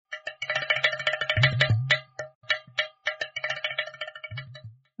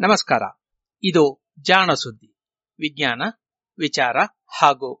ನಮಸ್ಕಾರ. ಇದು ಜಾಣ ಸುದ್ದಿ, ವಿಜ್ಞಾನ, ವಿಚಾರ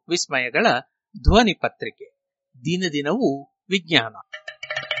ಹಾಗೂ ವಿಸ್ಮಯಗಳ ಧ್ವನಿ ಪತ್ರಿಕೆ. ದಿನದಿನವೂ ವಿಜ್ಞಾನ.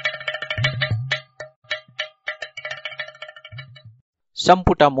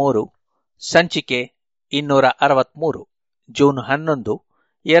 ಸಂಪುಟ 3, ಸಂಚಿಕೆ 263, ಜೂನ್ 11,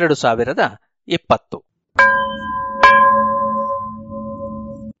 2020.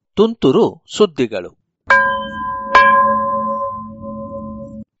 ತುಂತುರು ಸುದ್ದಿಗಳು.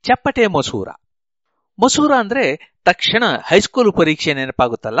 ಚಪ್ಪಟೆ ಮಸೂರ. ಮಸೂರ ಅಂದ್ರೆ ತಕ್ಷಣ ಹೈಸ್ಕೂಲ್ ಪರೀಕ್ಷೆ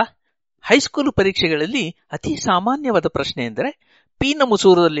ನೆನಪಾಗುತ್ತಲ್ಲ. ಹೈಸ್ಕೂಲ್ ಪರೀಕ್ಷೆಗಳಲ್ಲಿ ಅತಿ ಸಾಮಾನ್ಯವಾದ ಪ್ರಶ್ನೆ ಎಂದರೆ, ಪಿನ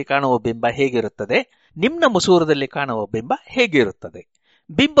ಮಸೂರದಲ್ಲಿ ಕಾಣುವ ಬಿಂಬ ಹೇಗಿರುತ್ತದೆ, ನಿಮ್ನ ಮಸೂರದಲ್ಲಿ ಕಾಣುವ ಬಿಂಬ ಹೇಗಿರುತ್ತದೆ.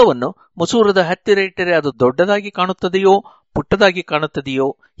 ಬಿಂಬವನ್ನು ಮಸೂರದ ಹತ್ತಿರ ಇಟ್ಟರೆ ಅದು ದೊಡ್ಡದಾಗಿ ಕಾಣುತ್ತದೆಯೋ ಪುಟ್ಟದಾಗಿ ಕಾಣುತ್ತದೆಯೋ?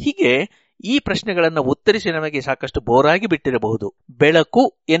 ಹೀಗೆ ಈ ಪ್ರಶ್ನೆಗಳನ್ನು ಉತ್ತರಿಸಿ ನಮಗೆ ಸಾಕಷ್ಟು ಬೋರಾಗಿ ಬಿಟ್ಟಿರಬಹುದು. ಬೆಳಕು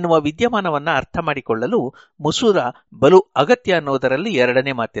ಎನ್ನುವ ವಿದ್ಯಮಾನವನ್ನ ಅರ್ಥ ಮಾಡಿಕೊಳ್ಳಲು ಮಸೂರ ಬಲು ಅಗತ್ಯ ಅನ್ನೋದರಲ್ಲಿ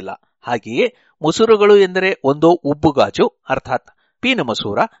ಎರಡನೇ ಮಾತಿಲ್ಲ. ಹಾಗೆಯೇ ಮಸೂರಗಳು ಎಂದರೆ ಒಂದೋ ಉಬ್ಬುಗಾಜು ಅರ್ಥಾತ್ ಪಿನ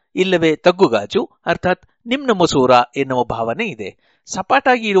ಮಸೂರ, ಇಲ್ಲವೇ ತಗ್ಗುಗಾಜು ಅರ್ಥಾತ್ ನಿಮ್ನ ಮಸೂರ ಎನ್ನುವ ಭಾವನೆ ಇದೆ.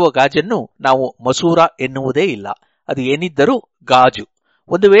 ಸಪಾಟಾಗಿ ಇರುವ ಗಾಜನ್ನು ನಾವು ಮಸೂರ ಎನ್ನುವುದೇ ಇಲ್ಲ. ಅದು ಏನಿದ್ದರೂ ಗಾಜು.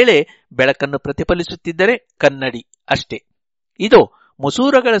 ಒಂದು ವೇಳೆ ಬೆಳಕನ್ನು ಪ್ರತಿಫಲಿಸುತ್ತಿದ್ದರೆ ಕನ್ನಡಿ ಅಷ್ಟೇ. ಇದು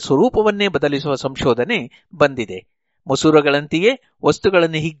ಮಸೂರಗಳ ಸ್ವರೂಪವನ್ನೇ ಬದಲಿಸುವ ಸಂಶೋಧನೆ ಬಂದಿದೆ. ಮಸೂರಗಳಂತೆಯೇ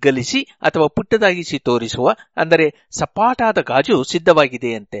ವಸ್ತುಗಳನ್ನು ಹಿಗ್ಗಲಿಸಿ ಅಥವಾ ಪುಟ್ಟದಾಗಿಸಿ ತೋರಿಸುವ, ಅಂದರೆ ಸಪಾಟಾದ ಗಾಜು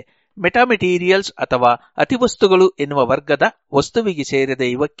ಸಿದ್ಧವಾಗಿದೆಯಂತೆ. ಮೆಟಾಮೆಟೀರಿಯಲ್ಸ್ ಅಥವಾ ಅತಿವಸ್ತುಗಳು ಎನ್ನುವ ವರ್ಗದ ವಸ್ತುವಿಗೆ ಸೇರಿದ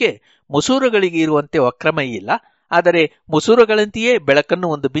ಇವಕ್ಕೆ ಮಸೂರಗಳಿಗೆ ಇರುವಂತೆ ವಕ್ರಮೈ ಇಲ್ಲ. ಆದರೆ ಮಸೂರಗಳಂತೆಯೇ ಬೆಳಕನ್ನು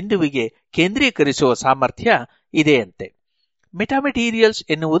ಒಂದು ಬಿಂದುವಿಗೆ ಕೇಂದ್ರೀಕರಿಸುವ ಸಾಮರ್ಥ್ಯ ಇದೆಯಂತೆ. ಮೆಟಾಮೆಟೀರಿಯಲ್ಸ್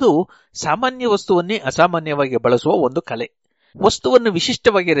ಎನ್ನುವುದು ಸಾಮಾನ್ಯ ವಸ್ತುವನ್ನೇ ಅಸಾಮಾನ್ಯವಾಗಿ ಬಳಸುವ ಒಂದು ಕಲೆ. ವಸ್ತುವನ್ನು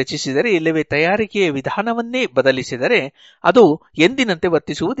ವಿಶಿಷ್ಟವಾಗಿ ರಚಿಸಿದರೆ, ಇಲ್ಲವೇ ತಯಾರಿಕೆಯ ವಿಧಾನವನ್ನೇ ಬದಲಿಸಿದರೆ ಅದು ಎಂದಿನಂತೆ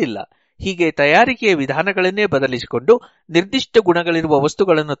ವರ್ತಿಸುವುದಿಲ್ಲ. ಹೀಗೆ ತಯಾರಿಕೆಯ ವಿಧಾನಗಳನ್ನೇ ಬದಲಿಸಿಕೊಂಡು ನಿರ್ದಿಷ್ಟ ಗುಣಗಳಿರುವ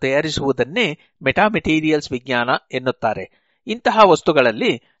ವಸ್ತುಗಳನ್ನು ತಯಾರಿಸುವುದನ್ನೇ ಮೆಟಾಮೆಟೀರಿಯಲ್ಸ್ ವಿಜ್ಞಾನ ಎನ್ನುತ್ತಾರೆ. ಇಂತಹ ವಸ್ತುಗಳಲ್ಲಿ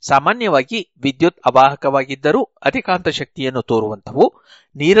ಸಾಮಾನ್ಯವಾಗಿ ವಿದ್ಯುತ್ ಅವಾಹಕವಾಗಿದ್ದರೂ ಅಧಿಕಾಂತ ಶಕ್ತಿಯನ್ನು ತೋರುವಂಥವು,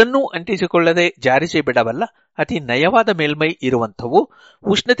 ನೀರನ್ನೂ ಅಂಟಿಸಿಕೊಳ್ಳದೆ ಜಾರಿಸಿ ಬಿಡಬಲ್ಲ ಅತಿ ನಯವಾದ ಮೇಲ್ಮೈ ಇರುವಂಥವು,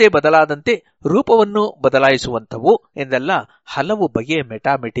 ಉಷ್ಣತೆ ಬದಲಾದಂತೆ ರೂಪವನ್ನು ಬದಲಾಯಿಸುವಂಥವು ಎಂದೆಲ್ಲ ಹಲವು ಬಗೆಯ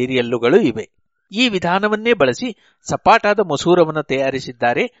ಮೆಟಾಮೆಟೀರಿಯಲ್ಲುಗಳು ಇವೆ. ಈ ವಿಧಾನವನ್ನೇ ಬಳಸಿ ಸಪಾಟಾದ ಮಸೂರವನ್ನು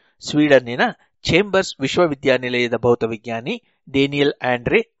ತಯಾರಿಸಿದ್ದಾರೆ ಸ್ವೀಡನ್ನಿನ ಚೇಂಬರ್ಸ್ ವಿಶ್ವವಿದ್ಯಾನಿಲಯದ ಭೌತವಿಜ್ಞಾನಿ ಡೇನಿಯಲ್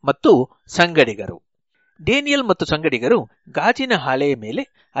ಆಂಡ್ರೆ ಮತ್ತು ಸಂಗಡಿಗರು. ಡೇನಿಯಲ್ ಮತ್ತು ಸಂಗಡಿಗರು ಗಾಜಿನ ಹಾಳೆಯ ಮೇಲೆ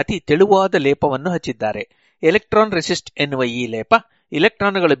ಅತಿ ತೆಳುವಾದ ಲೇಪವನ್ನು ಹಚ್ಚಿದ್ದಾರೆ. ಎಲೆಕ್ಟ್ರಾನ್ ರೆಸಿಸ್ಟ್ ಎನ್ನುವ ಈ ಲೇಪ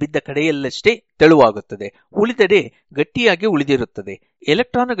ಇಲೆಕ್ಟ್ರಾನ್ಗಳು ಬಿದ್ದ ಕಡೆಯಲ್ಲಷ್ಟೇ ತೆಳುವಾಗುತ್ತದೆ, ಉಳಿದೆಡೆ ಗಟ್ಟಿಯಾಗಿ ಉಳಿದಿರುತ್ತದೆ.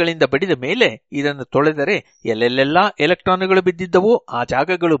 ಎಲೆಕ್ಟ್ರಾನ್ಗಳಿಂದ ಬಡಿದ ಮೇಲೆ ಇದನ್ನು ತೊಳೆದರೆ ಎಲ್ಲೆಲ್ಲೆಲ್ಲಾ ಎಲೆಕ್ಟ್ರಾನ್ಗಳು ಬಿದ್ದಿದ್ದವೋ ಆ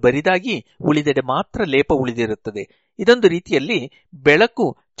ಜಾಗಗಳು ಬರಿದಾಗಿ ಉಳಿದೆಡೆ ಮಾತ್ರ ಲೇಪ ಉಳಿದಿರುತ್ತದೆ. ಇದೊಂದು ರೀತಿಯಲ್ಲಿ ಬೆಳಕು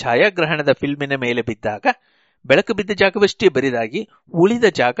ಛಾಯಾಗ್ರಹಣದ ಫಿಲ್ಮಿನ ಮೇಲೆ ಬಿದ್ದಾಗ ಬೆಳಕು ಬಿದ್ದ ಜಾಗವಷ್ಟೇ ಬರಿದಾಗಿ ಉಳಿದ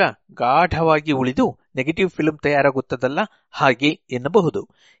ಜಾಗ ಗಾಢವಾಗಿ ಉಳಿದು ನೆಗೆಟಿವ್ ಫಿಲ್ಮ್ ತಯಾರಾಗುತ್ತದಲ್ಲ, ಹಾಗೆ ಎನ್ನಬಹುದು.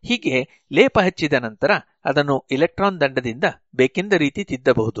 ಹೀಗೆ ಲೇಪ ಹಚ್ಚಿದ ನಂತರ ಅದನ್ನು ಇಲೆಕ್ಟ್ರಾನ್ ದಂಡದಿಂದ ಬೇಕೆಂದ ರೀತಿ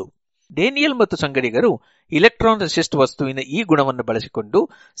ತಿದ್ದಬಹುದು. ಡೇನಿಯಲ್ ಮತ್ತು ಸಂಗಡಿಗರು ಇಲೆಕ್ಟ್ರಾನ್ ರೆಸಿಸ್ಟ್ ವಸ್ತುವಿನ ಈ ಗುಣವನ್ನು ಬಳಸಿಕೊಂಡು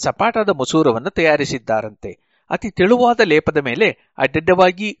ಸಪಾಟಾದ ಮಸೂರವನ್ನು ತಯಾರಿಸಿದ್ದಾರಂತೆ. ಅತಿ ತೆಳುವಾದ ಲೇಪದ ಮೇಲೆ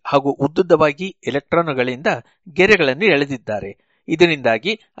ಅಡ್ಡಡ್ಡವಾಗಿ ಹಾಗೂ ಉದ್ದುದ್ದವಾಗಿ ಎಲೆಕ್ಟ್ರಾನ್ಗಳಿಂದ ಗೆರೆಗಳನ್ನು ಎಳೆದಿದ್ದಾರೆ.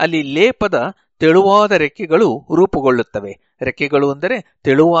 ಇದರಿಂದಾಗಿ ಅಲ್ಲಿ ಲೇಪದ ತೆಳುವಾದ ರೆಕ್ಕೆಗಳು ರೂಪುಗೊಳ್ಳುತ್ತವೆ. ರೆಕ್ಕೆಗಳು ಅಂದರೆ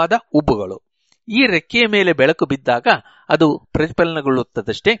ತೆಳುವಾದ ಉಬ್ಬುಗಳು. ಈ ರೆಕ್ಕೆಯ ಮೇಲೆ ಬೆಳಕು ಬಿದ್ದಾಗ ಅದು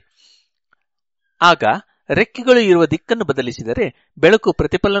ಪ್ರತಿಫಲನಗೊಳ್ಳುತ್ತದಷ್ಟೇ. ಆಗ ರೆಕ್ಕೆಗಳು ಇರುವ ದಿಕ್ಕನ್ನು ಬದಲಿಸಿದರೆ ಬೆಳಕು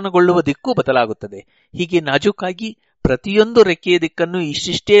ಪ್ರತಿಫಲನಗೊಳ್ಳುವ ದಿಕ್ಕು ಬದಲಾಗುತ್ತದೆ. ಹೀಗೆ ನಾಜೂಕಾಗಿ ಪ್ರತಿಯೊಂದು ರೆಕ್ಕೆಯ ದಿಕ್ಕನ್ನು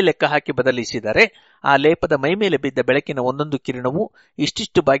ಇಷ್ಟಿಷ್ಟೇ ಲೆಕ್ಕ ಹಾಕಿ ಬದಲಿಸಿದರೆ ಆ ಲೇಪದ ಮೈ ಮೇಲೆ ಬಿದ್ದ ಬೆಳಕಿನ ಒಂದೊಂದು ಕಿರಣವು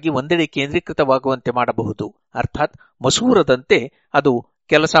ಇಷ್ಟಿಷ್ಟು ಬಾಗಿ ಒಂದೆಡೆ ಕೇಂದ್ರೀಕೃತವಾಗುವಂತೆ ಮಾಡಬಹುದು. ಅರ್ಥಾತ್ ಮಸೂರದಂತೆ ಅದು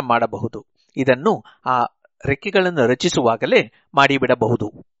ಕೆಲಸ ಮಾಡಬಹುದು. ಇದನ್ನು ಆ ರೆಕ್ಕೆಗಳನ್ನು ರಚಿಸುವಾಗಲೇ ಮಾಡಿಬಿಡಬಹುದು.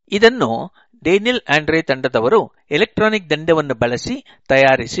 ಇದನ್ನು ಡೇನಿಯಲ್ ಆಂಡ್ರೆ ತಂಡದವರು ಎಲೆಕ್ಟ್ರಾನಿಕ್ ದಂಡವನ್ನು ಬಳಸಿ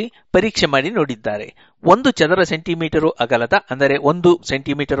ತಯಾರಿಸಿ ಪರೀಕ್ಷೆ ಮಾಡಿ ನೋಡಿದ್ದಾರೆ. 1 ಚದರ ಸೆಂಟಿಮೀಟರು ಅಗಲದ, ಅಂದರೆ 1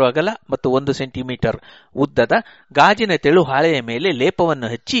 ಸೆಂಟಿಮೀಟರು ಅಗಲ ಮತ್ತು 1 ಸೆಂಟಿಮೀಟರ್ ಉದ್ದದ ಗಾಜಿನ ತೆಳು ಹಾಳೆಯ ಮೇಲೆ ಲೇಪವನ್ನು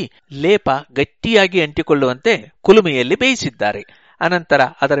ಹಚ್ಚಿ ಲೇಪ ಗಟ್ಟಿಯಾಗಿ ಅಂಟಿಕೊಳ್ಳುವಂತೆ ಕುಲುಮೆಯಲ್ಲಿ ಬೇಯಿಸಿದ್ದಾರೆ. ಅನಂತರ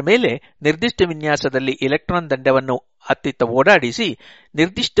ಅದರ ಮೇಲೆ ನಿರ್ದಿಷ್ಟ ವಿನ್ಯಾಸದಲ್ಲಿ ಇಲೆಕ್ಟ್ರಾನ್ ದಂಡವನ್ನು ಅತ್ತಿತ್ತ ಓಡಾಡಿಸಿ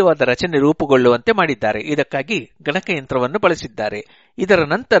ನಿರ್ದಿಷ್ಟವಾದ ರಚನೆ ರೂಪುಗೊಳ್ಳುವಂತೆ ಮಾಡಿದ್ದಾರೆ. ಇದಕ್ಕಾಗಿ ಗಣಕಯಂತ್ರವನ್ನು ಬಳಸಿದ್ದಾರೆ. ಇದರ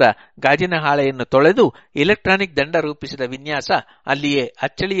ನಂತರ ಗಾಜಿನ ಹಾಳೆಯನ್ನು ತೊಳೆದು ಇಲೆಕ್ಟ್ರಾನಿಕ್ ದಂಡ ರೂಪಿಸಿದ ವಿನ್ಯಾಸ ಅಲ್ಲಿಯೇ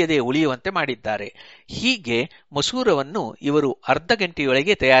ಅಚ್ಚಳಿಯದೆ ಉಳಿಯುವಂತೆ ಮಾಡಿದ್ದಾರೆ. ಹೀಗೆ ಮಸೂರವನ್ನು ಇವರು ಅರ್ಧ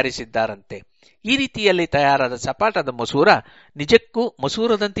ಗಂಟೆಯೊಳಗೆ ತಯಾರಿಸಿದ್ದಾರಂತೆ. ಈ ರೀತಿಯಲ್ಲಿ ತಯಾರಾದ ಸಪಾಟಾದ ಮಸೂರ ನಿಜಕ್ಕೂ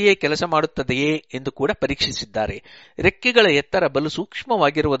ಮಸೂರದಂತೆಯೇ ಕೆಲಸ ಮಾಡುತ್ತದೆಯೇ ಎಂದು ಕೂಡ ಪರೀಕ್ಷಿಸಿದ್ದಾರೆ. ರೆಕ್ಕೆಗಳ ಎತ್ತರ ಬಲು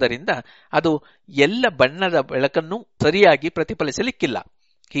ಸೂಕ್ಷ್ಮವಾಗಿರುವುದರಿಂದ ಅದು ಎಲ್ಲ ಬಣ್ಣದ ಬೆಳಕನ್ನು ಸರಿಯಾಗಿ ಪ್ರತಿಫಲಿಸಲಿಕ್ಕಿಲ್ಲ.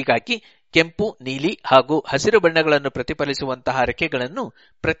 ಹೀಗಾಗಿ ಕೆಂಪು, ನೀಲಿ ಹಾಗೂ ಹಸಿರು ಬಣ್ಣಗಳನ್ನು ಪ್ರತಿಫಲಿಸುವಂತಹ ರೆಕ್ಕೆಗಳನ್ನು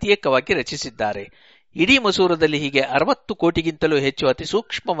ಪ್ರತ್ಯೇಕವಾಗಿ ರಚಿಸಿದ್ದಾರೆ. ಇಡೀ ಮಸೂರದಲ್ಲಿ ಹೀಗೆ 60 ಕೋಟಿಗಿಂತಲೂ ಹೆಚ್ಚು ಅತಿ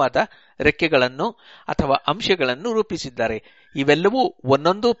ಸೂಕ್ಷ್ಮವಾದ ರೆಕ್ಕೆಗಳನ್ನು ಅಥವಾ ಅಂಶಗಳನ್ನು ರೂಪಿಸಿದ್ದಾರೆ. ಇವೆಲ್ಲವೂ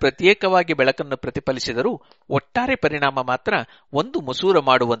ಒಂದೊಂದು ಪ್ರತ್ಯೇಕವಾಗಿ ಬೆಳಕನ್ನು ಪ್ರತಿಫಲಿಸಿದರೂ ಒಟ್ಟಾರೆ ಪರಿಣಾಮ ಮಾತ್ರ ಒಂದು ಮಸೂರ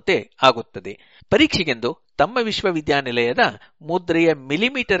ಮಾಡುವಂತೆ ಆಗುತ್ತದೆ. ಪರೀಕ್ಷೆಗೆಂದು ತಮ್ಮ ವಿಶ್ವವಿದ್ಯಾನಿಲಯದ ಮುದ್ರೆಯ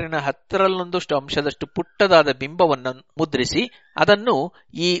ಮಿಲಿಮೀಟರಿನ 10 ಅಂಶದಷ್ಟು ಪುಟ್ಟದಾದ ಬಿಂಬವನ್ನು ಮುದ್ರಿಸಿ ಅದನ್ನು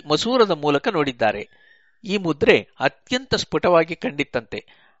ಈ ಮಸೂರದ ಮೂಲಕ ನೋಡಿದ್ದಾರೆ. ಈ ಮುದ್ರೆ ಅತ್ಯಂತ ಸ್ಫುಟವಾಗಿ ಕಂಡಿತ್ತಂತೆ.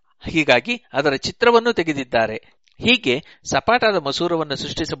 ಹೀಗಾಗಿ ಅದರ ಚಿತ್ರವನ್ನು ತೆಗೆದಿದ್ದಾರೆ. ಹೀಗೆ ಸಪಾಟಾದ ಮಸೂರವನ್ನು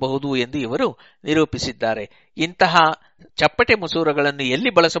ಸೃಷ್ಟಿಸಬಹುದು ಎಂದು ಇವರು ನಿರೂಪಿಸಿದ್ದಾರೆ. ಇಂತಹ ಚಪ್ಪಟೆ ಮಸೂರಗಳನ್ನು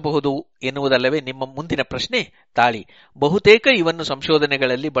ಎಲ್ಲಿ ಬಳಸಬಹುದು ಎನ್ನುವುದಲ್ಲವೇ ನಿಮ್ಮ ಮುಂದಿನ ಪ್ರಶ್ನೆ. ತಾಳಿ, ಬಹುತೇಕ ಇವನ್ನು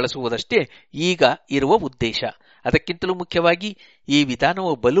ಸಂಶೋಧನೆಗಳಲ್ಲಿ ಬಳಸುವುದಷ್ಟೇ ಈಗ ಇರುವ ಉದ್ದೇಶ. ಅದಕ್ಕಿಂತಲೂ ಮುಖ್ಯವಾಗಿ ಈ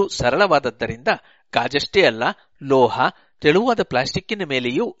ವಿಧಾನವು ಬಲು ಸರಳವಾದದ್ದರಿಂದ ಗಾಜಷ್ಟೇ ಅಲ್ಲ, ಲೋಹ, ತೆಳುವಾದ ಪ್ಲಾಸ್ಟಿಕ್ಕಿನ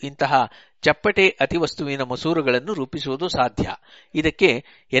ಮೇಲೆಯೂ ಇಂತಹ ಚಪ್ಪಟೆ ಅತಿವಸ್ತುವಿನ ಮಸೂರಗಳನ್ನು ರೂಪಿಸುವುದು ಸಾಧ್ಯ. ಇದಕ್ಕೆ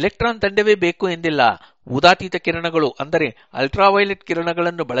ಎಲೆಕ್ಟ್ರಾನ್ ದಂಡವೇ ಬೇಕು ಎಂದಿಲ್ಲ. ಉದಾತೀತ ಕಿರಣಗಳು ಅಂದರೆ ಅಲ್ಟ್ರಾವೈಲೆಟ್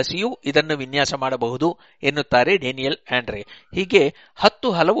ಕಿರಣಗಳನ್ನು ಬಳಸಿಯೂ ಇದನ್ನು ವಿನ್ಯಾಸ ಮಾಡಬಹುದು ಎನ್ನುತ್ತಾರೆ ಡೇನಿಯಲ್ ಆಂಡ್ರೆ. ಹೀಗೆ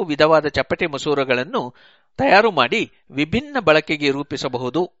 10 ಹಲವು ವಿಧವಾದ ಚಪ್ಪಟೆ ಮಸೂರಗಳನ್ನು ತಯಾರು ಮಾಡಿ ವಿಭಿನ್ನ ಬಳಕೆಗೆ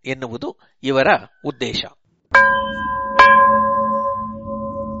ರೂಪಿಸಬಹುದು ಎನ್ನುವುದು ಇವರ ಉದ್ದೇಶ.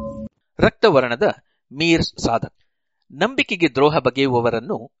 ರಕ್ತವರ್ಣದ ಮೀರ್ ಸಾಧಕ್. ನಂಬಿಕೆಗೆ ದ್ರೋಹ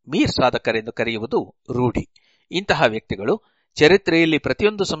ಬಗೆಯುವವರನ್ನು ಮೀರ್ ಸಾಧಕರೆಂದು ಕರೆಯುವುದು ರೂಢಿ. ಇಂತಹ ವ್ಯಕ್ತಿಗಳು ಚರಿತ್ರೆಯಲ್ಲಿ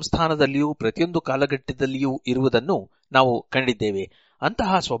ಪ್ರತಿಯೊಂದು ಸಂಸ್ಥಾನದಲ್ಲಿಯೂ ಪ್ರತಿಯೊಂದು ಕಾಲಘಟ್ಟದಲ್ಲಿಯೂ ಇರುವುದನ್ನು ನಾವು ಕಂಡಿದ್ದೇವೆ.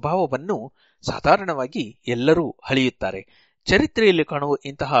 ಅಂತಹ ಸ್ವಭಾವವನ್ನು ಸಾಧಾರಣವಾಗಿ ಎಲ್ಲರೂ ಹಳೆಯುತ್ತಾರೆ. ಚರಿತ್ರೆಯಲ್ಲಿ ಕಾಣುವ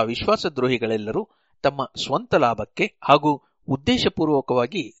ಇಂತಹ ವಿಶ್ವಾಸದ್ರೋಹಿಗಳೆಲ್ಲರೂ ತಮ್ಮ ಸ್ವಂತ ಲಾಭಕ್ಕೆ ಹಾಗೂ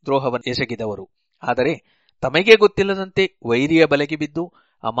ಉದ್ದೇಶಪೂರ್ವಕವಾಗಿ ದ್ರೋಹವನ್ನು ಎಸಗಿದವರು. ಆದರೆ ತಮಗೆ ಗೊತ್ತಿಲ್ಲದಂತೆ ವೈರಿಯ ಬಲೆಗೆ ಬಿದ್ದು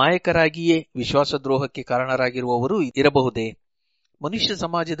ಅಮಾಯಕರಾಗಿಯೇ ವಿಶ್ವಾಸದ್ರೋಹಕ್ಕೆ ಕಾರಣರಾಗಿರುವವರು ಇರಬಹುದೇ? ಮನುಷ್ಯ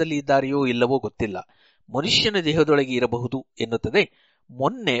ಸಮಾಜದಲ್ಲಿ ಇದ್ದಾರೆಯೋ ಇಲ್ಲವೋ ಗೊತ್ತಿಲ್ಲ. ಮನುಷ್ಯನ ದೇಹದೊಳಗೆ ಇರಬಹುದು ಎನ್ನುತ್ತದೆ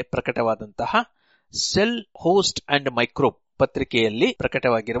ಮೊನ್ನೆ ಪ್ರಕಟವಾದಂತಹ ಸೆಲ್ ಹೋಸ್ಟ್ ಅಂಡ್ ಮೈಕ್ರೋಬ್ ಪತ್ರಿಕೆಯಲ್ಲಿ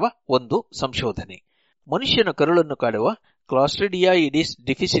ಪ್ರಕಟವಾಗಿರುವ ಒಂದು ಸಂಶೋಧನೆ. ಮನುಷ್ಯನ ಕರುಳನ್ನು ಕಾಡುವ ಕ್ಲಾಸ್ಟ್ರಿಡಿಯಾಯಿಡಿಸ್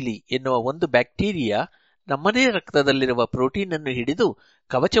ಡಿಫಿಸಿಲಿ ಎನ್ನುವ ಒಂದು ಬ್ಯಾಕ್ಟೀರಿಯಾ ನಮ್ಮದೇ ರಕ್ತದಲ್ಲಿರುವ ಪ್ರೋಟೀನ್ ಅನ್ನು ಹಿಡಿದು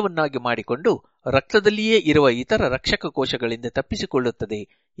ಕವಚವನ್ನಾಗಿ ಮಾಡಿಕೊಂಡು ರಕ್ತದಲ್ಲಿಯೇ ಇರುವ ಇತರ ರಕ್ಷಕ ಕೋಶಗಳಿಂದ ತಪ್ಪಿಸಿಕೊಳ್ಳುತ್ತದೆ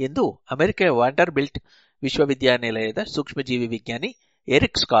ಎಂದು ಅಮೆರಿಕೆಯ ವಾಂಡರ್ಬಿಲ್ಟ್ ವಿಶ್ವವಿದ್ಯಾನಿಲಯದ ಸೂಕ್ಷ್ಮಜೀವಿ ವಿಜ್ಞಾನಿ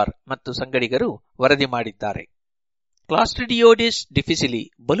ಎರಿಕ್ ಸ್ಕಾರ್ ಮತ್ತು ಸಂಗಡಿಗರು ವರದಿ ಮಾಡಿದ್ದಾರೆ. ಕ್ಲಾಸ್ಟ್ರಿಡಿಯೋಡಿಸ್ ಡಿಫಿಸಿಲಿ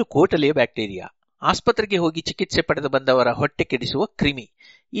ಬಲು ಕೋಟಲೆಯ ಬ್ಯಾಕ್ಟೀರಿಯಾ. ಆಸ್ಪತ್ರೆಗೆ ಹೋಗಿ ಚಿಕಿತ್ಸೆ ಪಡೆದು ಬಂದವರ ಹೊಟ್ಟೆ ಕೆಡಿಸುವ ಕ್ರಿಮಿ.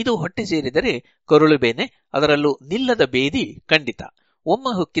 ಇದು ಹೊಟ್ಟೆ ಸೇರಿದರೆ ಕರುಳು ಬೇನೆ, ಅದರಲ್ಲೂ ನಿಲ್ಲದ ಬೇದಿ ಖಂಡಿತ.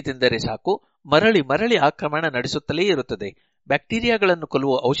 ಒಮ್ಮೆ ಹುಕ್ಕಿ ತಿಂದರೆ ಸಾಕು, ಮರಳಿ ಮರಳಿ ಆಕ್ರಮಣ ನಡೆಸುತ್ತಲೇ ಇರುತ್ತದೆ. ಬ್ಯಾಕ್ಟೀರಿಯಾಗಳನ್ನು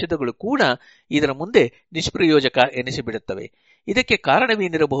ಕೊಲ್ಲುವ ಔಷಧಗಳು ಕೂಡ ಇದರ ಮುಂದೆ ನಿಷ್ಪ್ರಯೋಜಕ ಎನಿಸಿಬಿಡುತ್ತವೆ. ಇದಕ್ಕೆ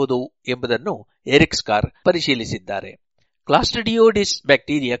ಕಾರಣವೇನಿರಬಹುದು ಎಂಬುದನ್ನು ಎರಿಕ್ ಸ್ಕಾರ್ ಪರಿಶೀಲಿಸಿದ್ದಾರೆ. ಕ್ಲಾಸ್ಟ್ರಿಡಿಯೋಡಿಸ್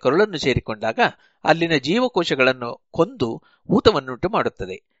ಬ್ಯಾಕ್ಟೀರಿಯಾ ಕರುಳನ್ನು ಸೇರಿಕೊಂಡಾಗ ಅಲ್ಲಿನ ಜೀವಕೋಶಗಳನ್ನು ಕೊಂದು ಊತವನ್ನುಂಟು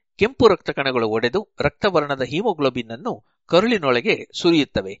ಮಾಡುತ್ತದೆ. ಕೆಂಪು ರಕ್ತ ಕಣಗಳು ಒಡೆದು ರಕ್ತವರ್ಣದ ಹೀಮೋಗ್ಲೋಬಿನ್ ಅನ್ನು ಕರುಳಿನೊಳಗೆ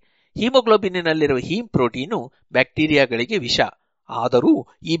ಸುರಿಯುತ್ತವೆ. ಹೀಮೋಗ್ಲೋಬಿನ್ನಲ್ಲಿರುವ ಹೀಮ್ ಪ್ರೋಟೀನು ಬ್ಯಾಕ್ಟೀರಿಯಾಗಳಿಗೆ ವಿಷ. ಆದರೂ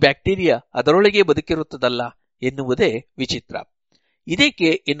ಈ ಬ್ಯಾಕ್ಟೀರಿಯಾ ಅದರೊಳಗೆ ಬದುಕಿರುತ್ತದಲ್ಲ ಎನ್ನುವುದೇ ವಿಚಿತ್ರ. ಇದೇಕೆ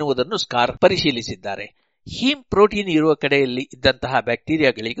ಎನ್ನುವುದನ್ನು ಸ್ಕಾರ್ ಪರಿಶೀಲಿಸಿದ್ದಾರೆ. ಹೀಮ್ ಪ್ರೋಟೀನ್ ಇರುವ ಕಡೆಯಲ್ಲಿ ಇದ್ದಂತಹ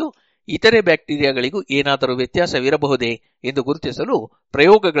ಬ್ಯಾಕ್ಟೀರಿಯಾಗಳಿಗೂ ಇತರೆ ಬ್ಯಾಕ್ಟೀರಿಯಾಗಳಿಗೂ ಏನಾದರೂ ವ್ಯತ್ಯಾಸವಿರಬಹುದೇ ಎಂದು ಗುರುತಿಸಲು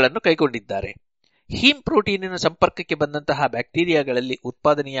ಪ್ರಯೋಗಗಳನ್ನು ಕೈಗೊಂಡಿದ್ದಾರೆ. ಹೀಮ್ ಪ್ರೋಟೀನಿನ ಸಂಪರ್ಕಕ್ಕೆ ಬಂದಂತಹ ಬ್ಯಾಕ್ಟೀರಿಯಾಗಳಲ್ಲಿ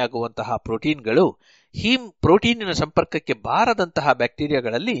ಉತ್ಪಾದನೆಯಾಗುವಂತಹ ಪ್ರೋಟೀನ್ಗಳು ಹೀಮ್ ಪ್ರೋಟೀನಿನ ಸಂಪರ್ಕಕ್ಕೆ ಬಾರದಂತಹ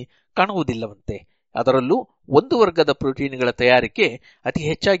ಬ್ಯಾಕ್ಟೀರಿಯಾಗಳಲ್ಲಿ ಕಾಣುವುದಿಲ್ಲವಂತೆ. ಅದರಲ್ಲೂ ಒಂದು ವರ್ಗದ ಪ್ರೋಟೀನ್ಗಳ ತಯಾರಿಕೆ ಅತಿ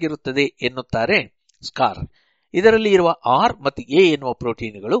ಹೆಚ್ಚಾಗಿರುತ್ತದೆ ಎನ್ನುತ್ತಾರೆ ಸ್ಕಾರ್. ಇದರಲ್ಲಿ ಇರುವ ಆರ್ ಮತ್ತು ಎ ಎನ್ನುವ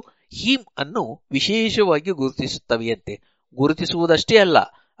ಪ್ರೋಟೀನ್ಗಳು ಹೀಮ್ ಅನ್ನು ವಿಶೇಷವಾಗಿ ಗುರುತಿಸುತ್ತವೆಯಂತೆ. ಗುರುತಿಸುವುದಷ್ಟೇ ಅಲ್ಲ,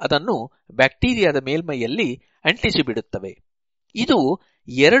 ಅದನ್ನು ಬ್ಯಾಕ್ಟೀರಿಯಾದ ಮೇಲ್ಮೈಯಲ್ಲಿ ಅಂಟಿಸಿಬಿಡುತ್ತವೆ. ಇದು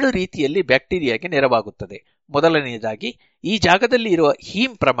 2 ರೀತಿಯಲ್ಲಿ ಬ್ಯಾಕ್ಟೀರಿಯಾಗೆ ನೆರವಾಗುತ್ತದೆ. ಮೊದಲನೆಯದಾಗಿ, ಈ ಜಾಗದಲ್ಲಿ ಇರುವ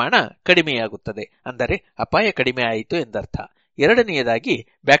ಹೀಮ್ ಪ್ರಮಾಣ ಕಡಿಮೆಯಾಗುತ್ತದೆ, ಅಂದರೆ ಅಪಾಯ ಕಡಿಮೆ ಆಯಿತು ಎಂದರ್ಥ. ಎರಡನೆಯದಾಗಿ,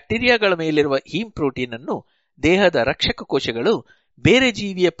 ಬ್ಯಾಕ್ಟೀರಿಯಾಗಳ ಮೇಲಿರುವ ಹೀಮ್ ಪ್ರೋಟೀನ್ ಅನ್ನು ದೇಹದ ರಕ್ಷಕ ಕೋಶಗಳು ಬೇರೆ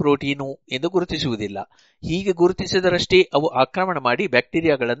ಜೀವಿಯ ಪ್ರೋಟೀನು ಎಂದು ಗುರುತಿಸುವುದಿಲ್ಲ. ಹೀಗೆ ಗುರುತಿಸಿದರಷ್ಟೇ ಅವು ಆಕ್ರಮಣ ಮಾಡಿ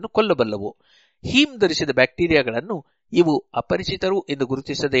ಬ್ಯಾಕ್ಟೀರಿಯಾಗಳನ್ನು ಕೊಲ್ಲಬಲ್ಲವು. ಹೀಮ್ ಧರಿಸಿದ ಬ್ಯಾಕ್ಟೀರಿಯಾಗಳನ್ನು ಇವು ಅಪರಿಚಿತರು ಎಂದು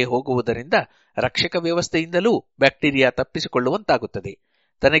ಗುರುತಿಸದೇ ಹೋಗುವುದರಿಂದ ರಕ್ಷಕ ವ್ಯವಸ್ಥೆಯಿಂದಲೂ ಬ್ಯಾಕ್ಟೀರಿಯಾ ತಪ್ಪಿಸಿಕೊಳ್ಳುವಂತಾಗುತ್ತದೆ.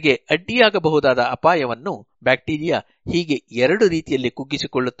 ತನಗೆ ಅಡ್ಡಿಯಾಗಬಹುದಾದ ಅಪಾಯವನ್ನು ಬ್ಯಾಕ್ಟೀರಿಯಾ ಹೀಗೆ 2 ರೀತಿಯಲ್ಲಿ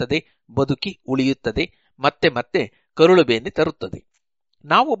ಕುಗ್ಗಿಸಿಕೊಳ್ಳುತ್ತದೆ, ಬದುಕಿ ಉಳಿಯುತ್ತದೆ, ಮತ್ತೆ ಮತ್ತೆ ಕರುಳು ಬೇನೆ ತರುತ್ತದೆ.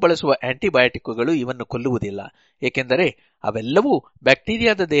 ನಾವು ಬಳಸುವ ಆಂಟಿಬಯೋಟಿಕ್ಗಳು ಇವನ್ನು ಕೊಲ್ಲುವುದಿಲ್ಲ, ಏಕೆಂದರೆ ಅವೆಲ್ಲವೂ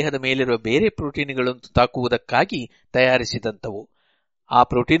ಬ್ಯಾಕ್ಟೀರಿಯಾದ ದೇಹದ ಮೇಲಿರುವ ಬೇರೆ ಪ್ರೋಟೀನ್ಗಳನ್ನು ತಾಕುವುದಕ್ಕಾಗಿ ತಯಾರಿಸಿದಂಥವು. ಆ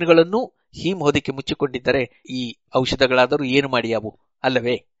ಪ್ರೋಟೀನ್ಗಳನ್ನು ಹೀಮ್ ಹೊದಿಕೆ ಮುಚ್ಚಿಕೊಂಡಿದ್ದರೆ ಈ ಔಷಧಗಳಾದರೂ ಏನು ಮಾಡಿಯಾವು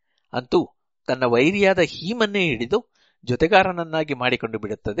ಅಲ್ಲವೇ? ಅಂತೂ ತನ್ನ ವೈರಿಯಾದ ಹೀಮನ್ನೇ ಹಿಡಿದು ಜೊತೆಗಾರನನ್ನಾಗಿ ಮಾಡಿಕೊಂಡು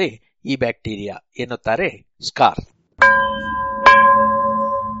ಬಿಡುತ್ತದೆ ಈ ಬ್ಯಾಕ್ಟೀರಿಯಾ ಎನ್ನುತ್ತಾರೆ ಸ್ಕಾರ್.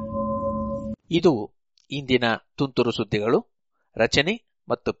 ಇದು ಇಂದಿನ ತುಂತುರು ಸುದ್ದಿಗಳು. ರಚನೆ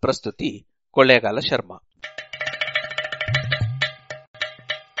ಮತ್ತು ಪ್ರಸ್ತುತಿ ಕೊಳ್ಳೇಗಾಲ ಶರ್ಮಾ.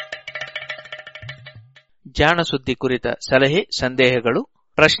 ಜಾಣ ಸುದ್ದಿ ಕುರಿತ ಸಲಹೆ, ಸಂದೇಹಗಳು,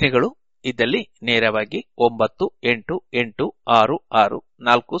 ಪ್ರಶ್ನೆಗಳು ಇದ್ದಲ್ಲಿ ನೇರವಾಗಿ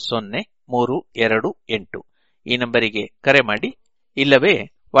 9886640328 ಈ ನಂಬರಿಗೆ ಕರೆ ಮಾಡಿ,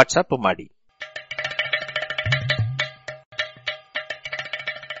 ಇಲ್ಲವೇ ವಾಟ್ಸಪ್ ಮಾಡಿ.